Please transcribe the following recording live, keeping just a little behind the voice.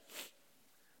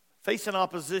Facing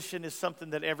opposition is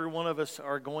something that every one of us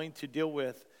are going to deal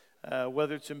with,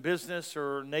 whether it's in business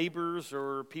or neighbors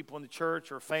or people in the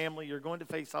church or family. You're going to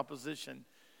face opposition.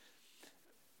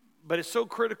 But it's so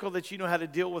critical that you know how to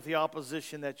deal with the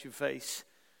opposition that you face.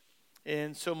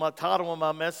 And so my title on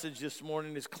my message this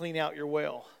morning is Clean Out Your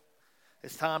Well.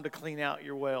 It's time to clean out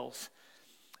your wells.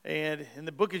 And in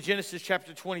the book of Genesis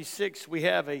chapter 26, we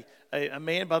have a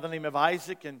man by the name of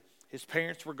Isaac, and his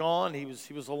parents were gone. He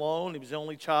was alone. He was the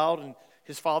only child, and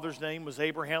his father's name was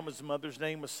Abraham. His mother's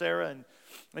name was Sarah.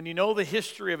 And you know the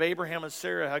history of Abraham and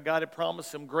Sarah, how God had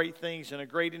promised them great things and a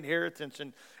great inheritance,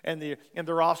 and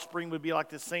their offspring would be like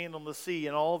the sand on the sea,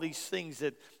 and all these things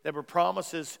that were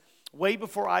promises way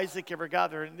before Isaac ever got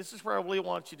there. And this is where I really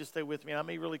want you to stay with me. I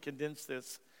may really condense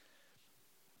this.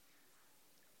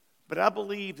 But I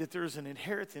believe that there's an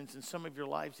inheritance in some of your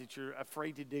lives that you're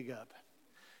afraid to dig up.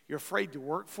 You're afraid to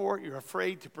work for it. You're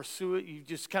afraid to pursue it. You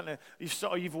just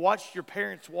you've watched your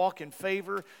parents walk in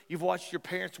favor. You've watched your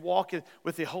parents walk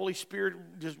with the Holy Spirit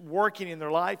just working in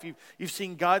their life. You've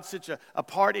seen God such a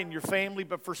part in your family.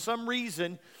 But for some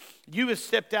reason, you have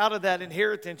stepped out of that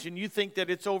inheritance and you think that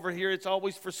it's over here. It's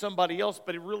always for somebody else,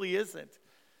 but it really isn't.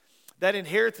 That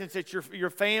inheritance that your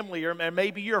family, or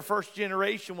maybe you're a first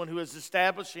generation one who is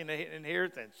establishing an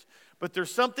inheritance. But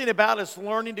there's something about us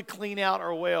learning to clean out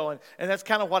our well. And that's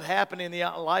kind of what happened in the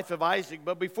life of Isaac.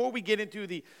 But before we get into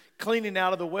the cleaning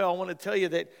out of the well, I want to tell you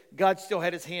that God still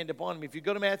had his hand upon him. If you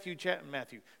go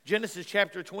to Genesis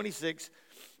chapter 26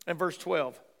 and verse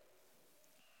 12.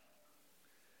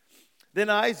 Then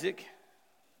Isaac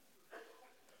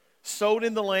sowed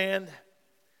in the land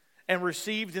and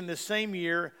received in the same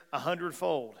year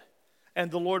 100-fold. And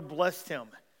the Lord blessed him.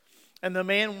 And the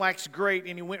man waxed great,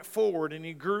 and he went forward, and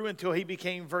he grew until he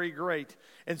became very great.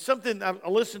 And something I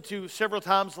listened to several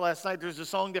times last night, there's a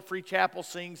song that Free Chapel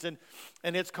sings, and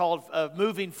it's called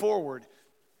Moving Forward.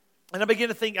 And I began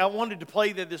to think, I wanted to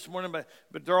play that this morning,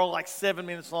 but they're all like 7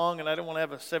 minutes long, and I don't want to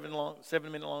have a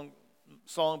 7-minute long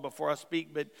song before I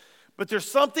speak. But there's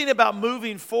something about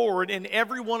moving forward in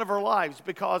every one of our lives,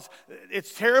 because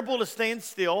it's terrible to stand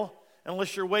still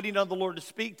unless you're waiting on the Lord to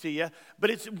speak to you.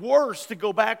 But it's worse to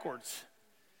go backwards.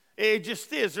 It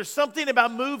just is. There's something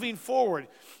about moving forward.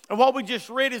 And what we just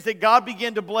read is that God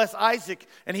began to bless Isaac.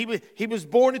 And he was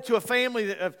born into a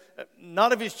family,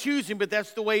 not of his choosing, but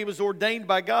that's the way he was ordained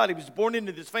by God. He was born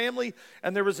into this family,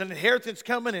 and there was an inheritance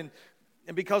coming, and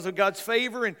because of God's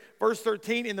favor. In verse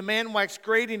 13, and the man waxed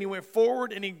great, and he went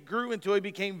forward, and he grew until he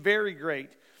became very great.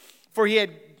 For he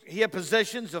had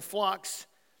possessions of flocks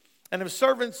and of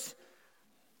servants,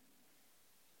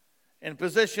 and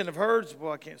possession of herds,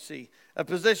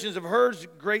 possessions of herds,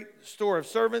 great store of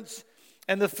servants,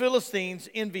 and the Philistines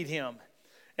envied him.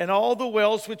 And all the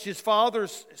wells which his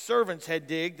father's servants had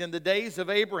digged in the days of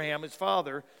Abraham his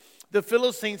father, the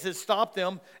Philistines had stopped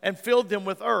them and filled them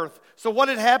with earth. So what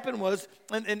had happened was,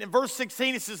 in verse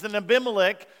 16 it says, and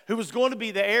Abimelech, who was going to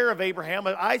be the heir of Abraham,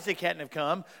 Isaac hadn't have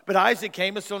come, but Isaac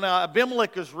came, and so now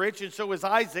Abimelech was rich, and so was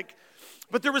Isaac.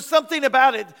 But there was something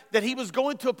about it that he was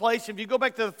going to a place. If you go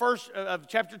back to the first of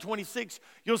chapter 26,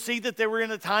 you'll see that they were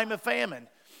in a time of famine.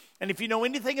 And if you know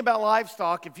anything about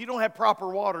livestock, if you don't have proper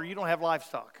water, you don't have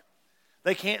livestock.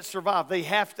 They can't survive. They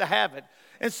have to have it.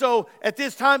 And so at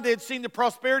this time, they had seen the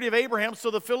prosperity of Abraham.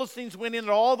 So the Philistines went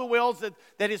into all the wells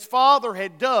that his father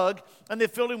had dug, and they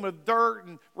filled them with dirt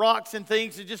and rocks and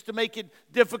things just to make it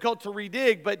difficult to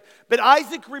redig. But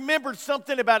Isaac remembered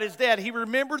something about his dad. He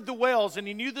remembered the wells, and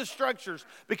he knew the structures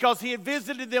because he had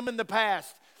visited them in the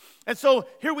past. And so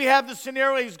here we have the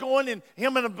scenario. He's going, and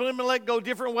him and Abimelech go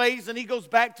different ways, and he goes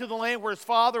back to the land where his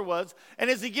father was. And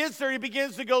as he gets there, he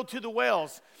begins to go to the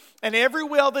wells. And every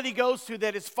well that he goes to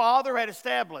that his father had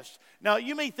established. Now,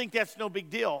 you may think that's no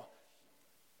big deal.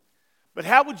 But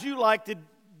how would you like to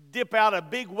dip out a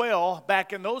big well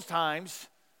back in those times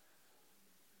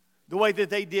the way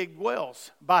that they dig wells?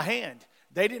 By hand.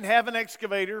 They didn't have an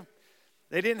excavator.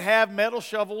 They didn't have metal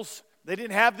shovels. They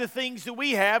didn't have the things that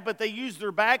we have, but they used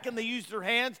their back and they used their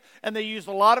hands, and they used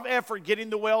a lot of effort getting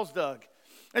the wells dug.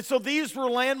 And so these were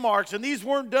landmarks, and these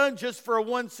weren't done just for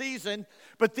one season,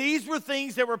 but these were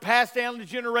things that were passed down to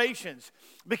generations,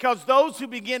 because those who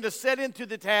began to set into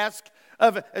the task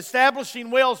of establishing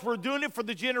wells were doing it for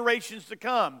the generations to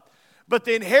come. But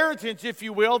the inheritance, if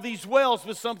you will, these wells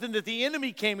was something that the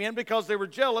enemy came in because they were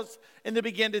jealous, and they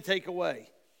began to take away.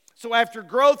 So after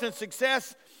growth and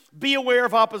success, be aware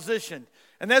of opposition.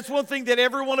 And that's one thing that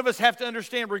every one of us have to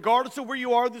understand, regardless of where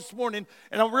you are this morning.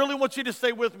 And I really want you to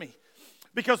stay with me.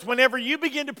 Because whenever you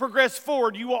begin to progress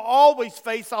forward, you will always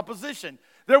face opposition.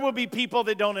 There will be people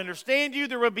that don't understand you.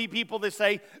 There will be people that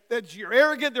say that you're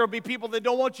arrogant. There will be people that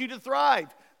don't want you to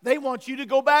thrive. They want you to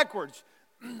go backwards.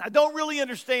 I don't really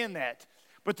understand that.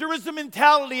 But there is a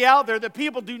mentality out there that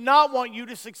people do not want you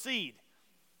to succeed.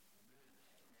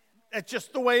 That's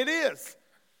just the way it is.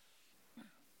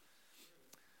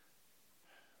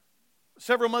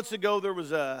 Several months ago, there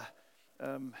was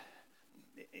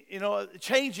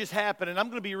changes happened, and I'm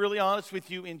going to be really honest with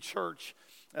you in church.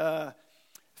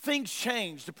 Things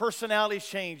changed. The personalities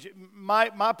changed.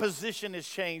 My position has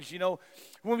changed. You know,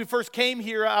 when we first came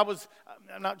here, I'm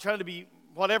not trying to be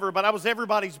whatever, but I was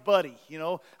everybody's buddy. You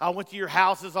know, I went to your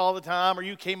houses all the time, or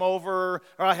you came over,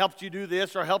 or I helped you do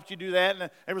this, or I helped you do that.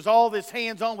 And there was all this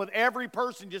hands-on with every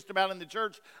person just about in the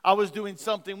church I was doing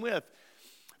something with.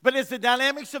 But as the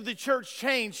dynamics of the church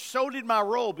changed, so did my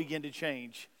role begin to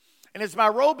change. And as my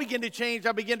role began to change,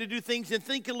 I began to do things and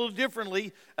think a little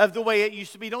differently of the way it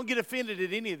used to be. Don't get offended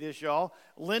at any of this, y'all.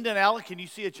 Linda and Alec, can you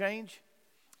see a change?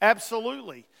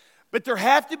 Absolutely. But there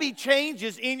have to be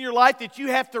changes in your life that you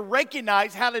have to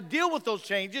recognize how to deal with those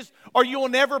changes, or you will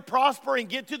never prosper and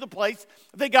get to the place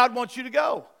that God wants you to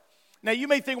go. Now, you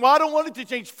may think, well, I don't want it to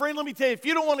change. Friend, let me tell you, if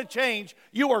you don't want to change,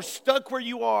 you are stuck where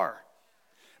you are.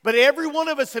 But every one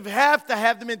of us have to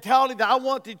have the mentality that I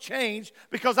want to change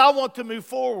because I want to move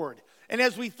forward. And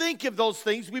as we think of those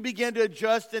things, we begin to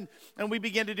adjust and we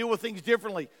begin to deal with things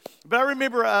differently. But I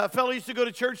remember a fellow used to go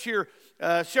to church here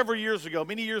several years ago,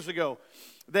 many years ago,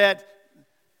 that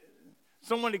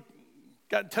someone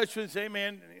got in touch with and said, hey,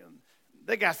 man,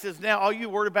 that guy says now all you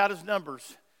worried about is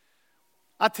numbers.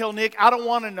 I tell Nick, I don't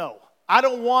want to know. I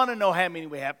don't want to know how many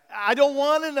we have. I don't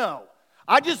want to know.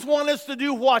 I just want us to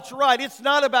do what's right. It's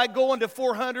not about going to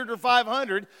 400 or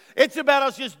 500. It's about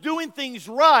us just doing things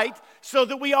right so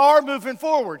that we are moving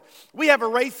forward. We have a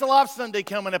Race to Life Sunday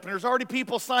coming up, and there's already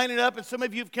people signing up, and some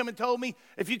of you have come and told me,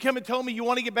 if you come and told me you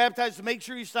want to get baptized, make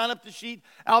sure you sign up the sheet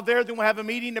out there. Then we'll have a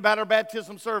meeting about our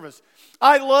baptism service.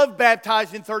 I love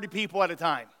baptizing 30 people at a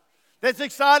time. That's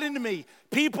exciting to me.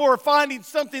 People are finding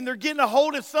something. They're getting a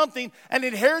hold of something, an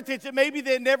inheritance that maybe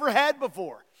they never had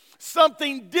before.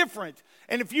 Something different.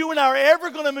 And if you and I are ever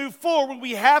going to move forward,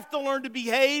 we have to learn to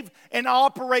behave and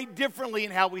operate differently in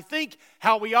how we think,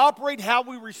 how we operate, how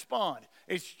we respond.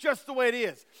 It's just the way it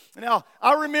is. Now,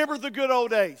 I remember the good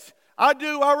old days. I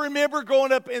do. I remember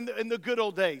growing up in the good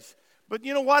old days. But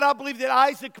you know what? I believe that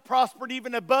Isaac prospered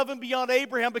even above and beyond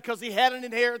Abraham because he had an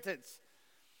inheritance.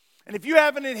 And if you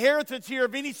have an inheritance here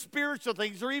of any spiritual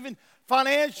things or even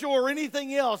financial or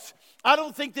anything else, I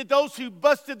don't think that those who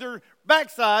busted their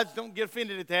backsides, don't get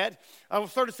offended at that, I will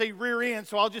sort of say rear end,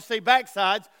 so I'll just say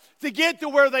backsides, to get to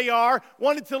where they are,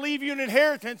 wanted to leave you an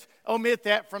inheritance, omit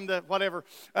that from the whatever.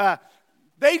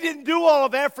 They didn't do all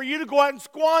of that for you to go out and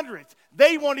squander it.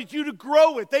 They wanted you to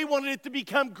grow it. They wanted it to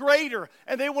become greater,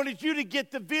 and they wanted you to get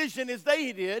the vision as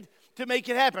they did to make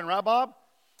it happen, right, Bob?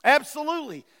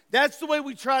 Absolutely. That's the way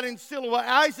we try to instill it. Well,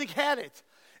 Isaac had it.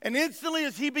 And instantly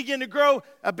as he began to grow,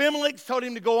 Abimelech told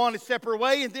him to go on a separate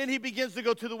way. And then he begins to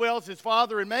go to the wells his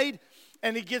father had made.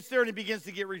 And he gets there and he begins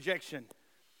to get rejection.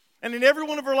 And in every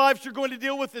one of our lives, you're going to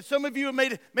deal with it. Some of you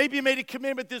have maybe made a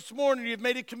commitment this morning. You've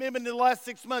made a commitment in the last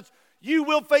 6 months. You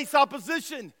will face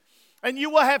opposition. And you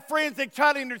will have friends that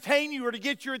try to entertain you or to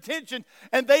get your attention.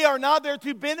 And they are not there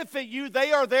to benefit you.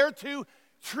 They are there to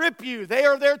trip you. They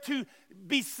are there to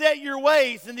beset your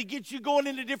ways and to get you going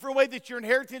in a different way that your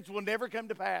inheritance will never come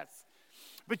to pass.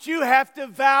 But you have to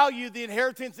value the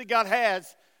inheritance that God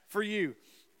has for you.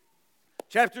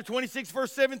 Chapter 26,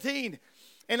 verse 17.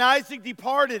 And Isaac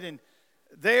departed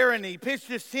and he pitched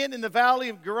his tent in the valley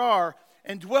of Gerar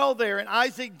and dwelled there. And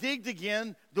Isaac digged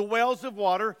again the wells of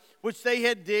water which they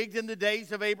had digged in the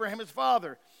days of Abraham his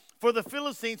father. For the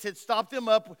Philistines had stopped them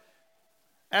up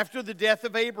after the death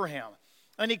of Abraham.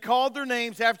 And he called their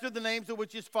names after the names of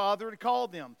which his father had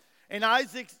called them. And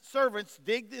Isaac's servants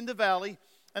digged in the valley,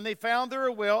 and they found there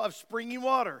a well of springing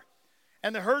water.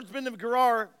 And the herdsmen of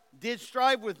Gerar did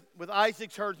strive with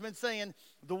Isaac's herdsmen, saying,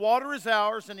 the water is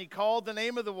ours. And he called the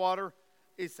name of the water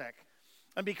Isaac.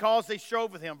 And because they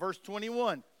strove with him. Verse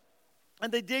 21.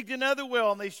 And they digged another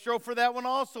well, and they strove for that one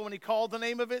also. And he called the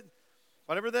name of it,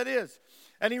 whatever that is.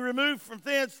 And he removed from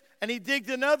thence, and he digged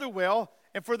another well.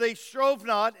 And for they strove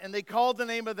not, and they called the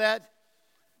name of that.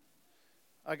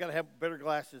 I got to have better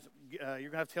glasses. You're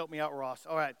going to have to help me out, Ross.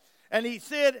 All right. And he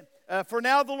said, for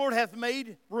now the Lord hath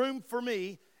made room for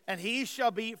me, and he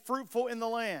shall be fruitful in the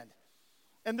land.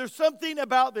 And there's something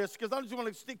about this, because I just want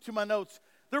to stick to my notes.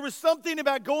 There was something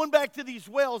about going back to these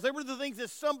wells. They were the things that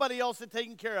somebody else had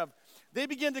taken care of. They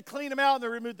began to clean them out, and they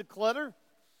removed the clutter.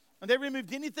 And they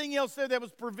removed anything else there that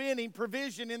was preventing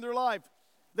provision in their life.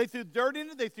 They threw dirt in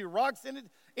it. They threw rocks in it.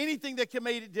 Anything that could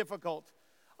make it difficult.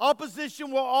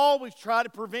 Opposition will always try to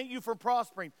prevent you from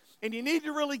prospering. And you need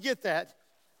to really get that.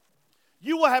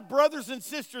 You will have brothers and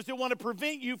sisters that want to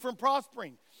prevent you from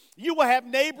prospering. You will have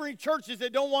neighboring churches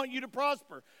that don't want you to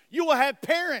prosper. You will have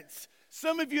parents.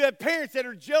 Some of you have parents that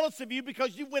are jealous of you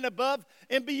because you went above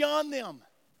and beyond them.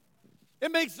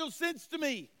 It makes no sense to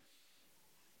me.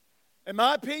 In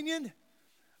my opinion,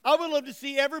 I would love to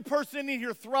see every person in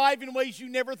here thrive in ways you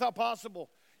never thought possible.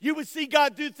 You would see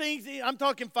God do things, I'm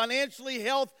talking financially,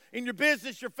 health, in your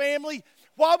business, your family.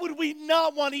 Why would we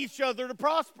not want each other to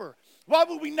prosper? Why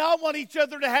would we not want each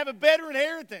other to have a better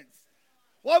inheritance?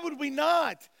 Why would we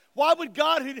not? Why would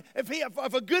God,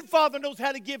 if a good father knows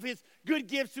how to give his good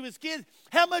gifts to his kids,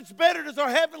 how much better does our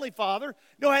Heavenly Father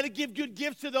know how to give good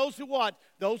gifts to those who what?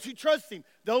 Those who trust Him,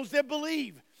 those that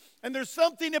believe. And there's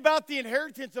something about the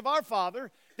inheritance of our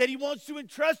Father that He wants to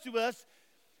entrust to us,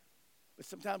 but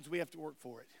sometimes we have to work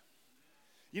for it.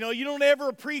 You know, you don't ever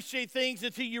appreciate things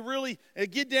until you really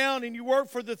get down and you work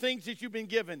for the things that you've been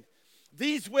given.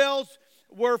 These wells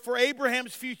were for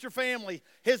Abraham's future family,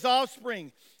 his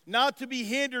offspring, not to be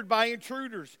hindered by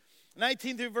intruders.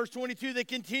 19 through verse 22, they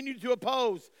continued to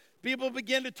oppose. People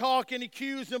began to talk and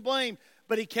accuse and blame,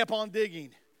 but he kept on digging.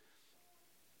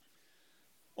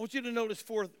 I want you to notice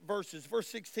 4 verses. Verse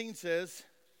 16 says,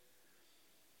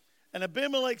 and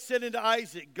Abimelech said unto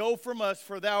Isaac, go from us,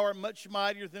 for thou art much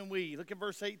mightier than we. Look at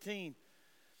verse 18.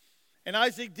 And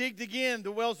Isaac digged again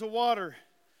the wells of water,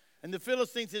 and the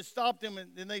Philistines had stopped him, and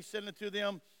then they said unto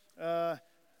them,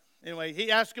 anyway,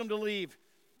 he asked them to leave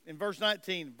in verse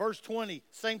 19. Verse 20,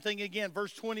 same thing again.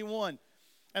 Verse 21,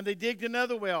 and they digged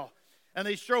another well, and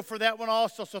they strove for that one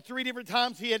also. So 3 different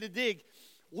times he had to dig.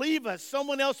 Leave us.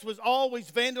 Someone else was always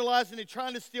vandalizing and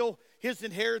trying to steal his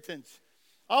inheritance.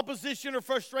 Opposition or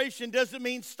frustration doesn't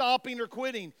mean stopping or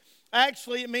quitting.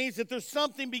 Actually, it means that there's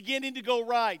something beginning to go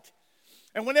right.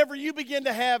 And whenever you begin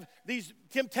to have these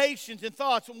temptations and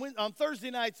thoughts, on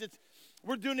Thursday nights,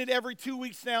 we're doing it every 2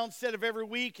 weeks now instead of every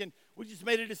week, and we just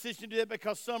made a decision to do that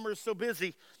because summer is so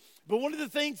busy. But one of the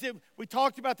things that we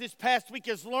talked about this past week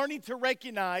is learning to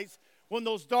recognize when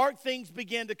those dark things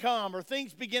begin to come, or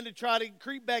things begin to try to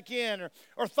creep back in,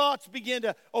 or thoughts begin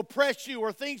to oppress you,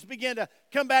 or things begin to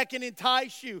come back and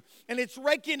entice you. And it's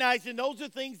recognizing those are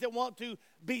things that want to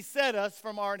beset us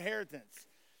from our inheritance.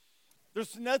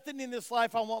 There's nothing in this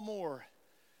life I want more.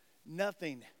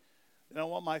 Nothing than I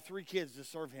want my 3 kids to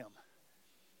serve Him.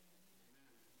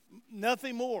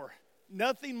 Nothing more.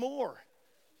 Nothing more.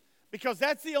 Because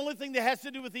that's the only thing that has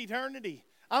to do with eternity.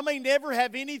 I may never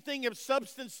have anything of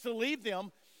substance to leave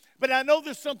them, but I know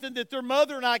there's something that their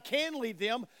mother and I can leave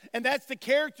them, and that's the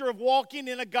character of walking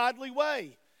in a godly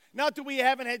way. Not that we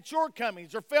haven't had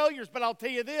shortcomings or failures, but I'll tell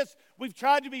you this, we've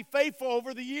tried to be faithful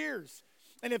over the years.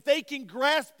 And if they can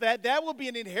grasp that, that will be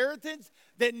an inheritance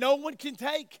that no one can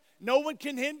take, no one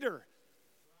can hinder.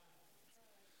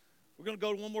 We're going to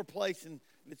go to one more place, and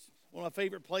it's one of my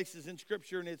favorite places in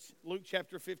Scripture, and it's Luke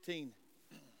chapter 15.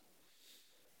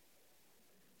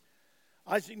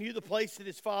 Isaac knew the place that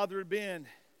his father had been,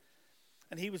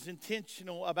 and he was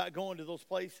intentional about going to those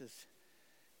places.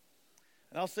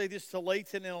 And I'll say this to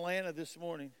Layton and Atlanta this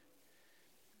morning.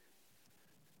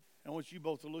 I want you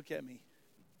both to look at me.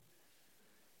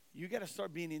 You got to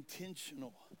start being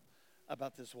intentional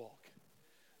about this walk.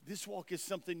 This walk is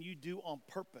something you do on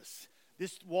purpose.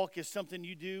 This walk is something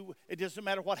you do. It doesn't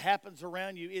matter what happens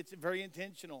around you. It's very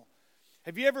intentional.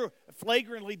 Have you ever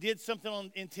flagrantly did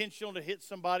something intentional to hit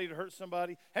somebody, to hurt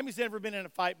somebody? How many's ever been in a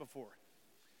fight before?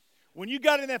 When you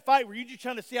got in that fight, were you just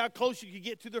trying to see how close you could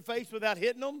get to their face without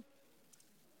hitting them?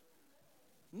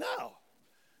 No.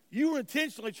 You were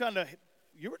intentionally trying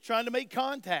to make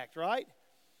contact, right?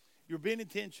 You're being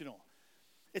intentional.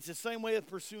 It's the same way of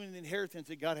pursuing the inheritance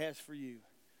that God has for you.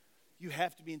 You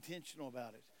have to be intentional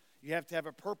about it. You have to have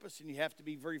a purpose, and you have to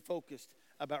be very focused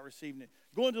about receiving it.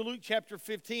 Going to Luke chapter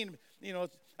 15,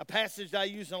 it's a passage that I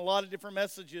use in a lot of different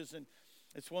messages, and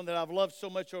it's one that I've loved so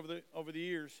much over the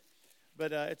years.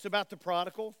 But it's about the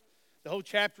prodigal. The whole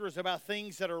chapter is about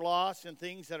things that are lost and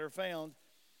things that are found.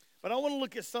 But I want to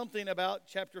look at something about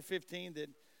chapter 15 that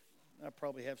I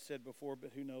probably have said before,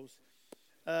 but who knows.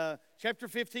 Chapter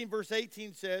 15, verse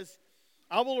 18 says,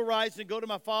 I will arise and go to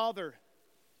my father,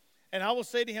 and I will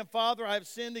say to him, Father, I have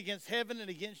sinned against heaven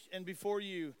and before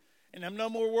you, and I'm no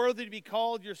more worthy to be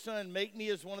called your son. Make me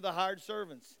as one of the hired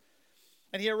servants.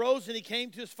 And he arose and he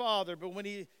came to his father, but when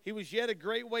he was yet a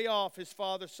great way off, his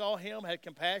father saw him, had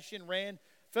compassion, ran,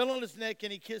 fell on his neck,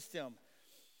 and he kissed him.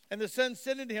 And the son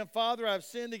said unto him, Father, I have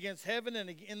sinned against heaven and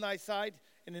in thy sight,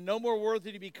 and am no more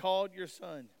worthy to be called your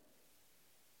son.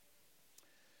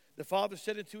 The father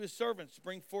said unto his servants,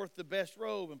 Bring forth the best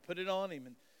robe and put it on him,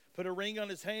 and Put a ring on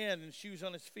his hand and shoes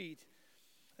on his feet.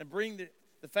 And bring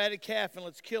the fatted calf, and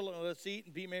let's kill it, and let's eat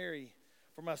and be merry.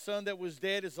 For my son that was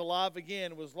dead is alive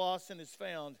again, was lost and is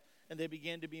found. And they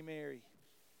began to be merry.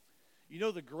 You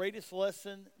know the greatest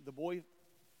lesson the boy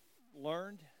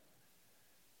learned?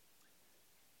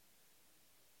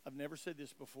 I've never said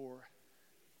this before,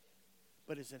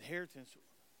 but his inheritance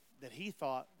that he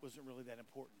thought wasn't really that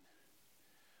important.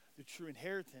 The true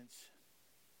inheritance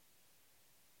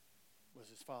was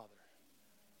his father.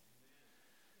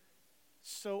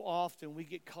 So often we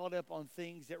get caught up on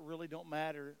things that really don't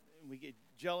matter, and we get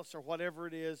jealous or whatever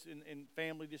it is in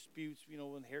family disputes,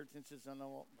 inheritances. I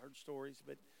know I've heard stories,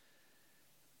 but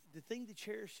the thing to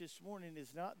cherish this morning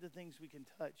is not the things we can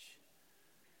touch,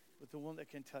 but the one that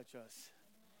can touch us.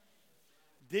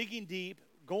 Digging deep,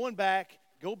 go back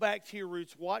to your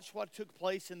roots. Watch what took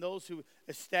place in those who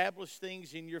established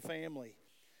things in your family.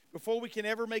 Before we can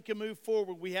ever make a move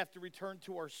forward, we have to return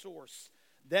to our source.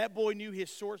 That boy knew his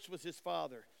source was his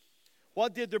father.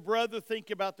 What did the brother think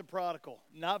about the prodigal?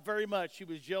 Not very much. He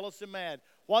was jealous and mad.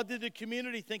 What did the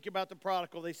community think about the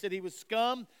prodigal? They said he was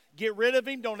scum. Get rid of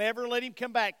him. Don't ever let him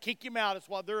come back. Kick him out is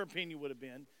what their opinion would have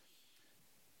been.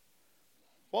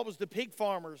 What was the pig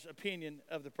farmer's opinion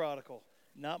of the prodigal?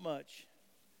 Not much.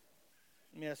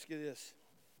 Let me ask you this.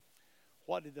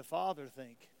 What did the father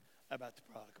think about the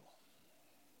prodigal?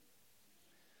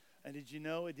 And did you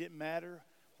know it didn't matter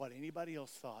what anybody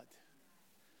else thought?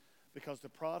 Because the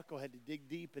prodigal had to dig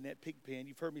deep in that pig pen.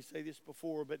 You've heard me say this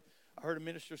before, but I heard a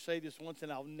minister say this once,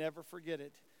 and I'll never forget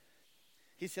it.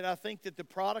 He said, I think that the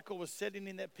prodigal was sitting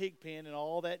in that pig pen and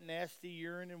all that nasty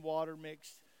urine and water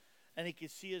mixed, and he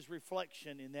could see his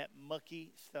reflection in that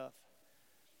mucky stuff.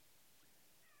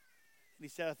 And he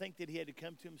said, I think that he had to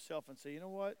come to himself and say, you know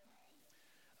what?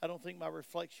 I don't think my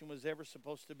reflection was ever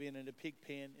supposed to be in a pig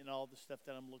pen and all the stuff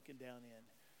that I'm looking down in.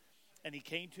 And he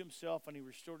came to himself and he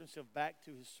restored himself back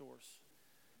to his source.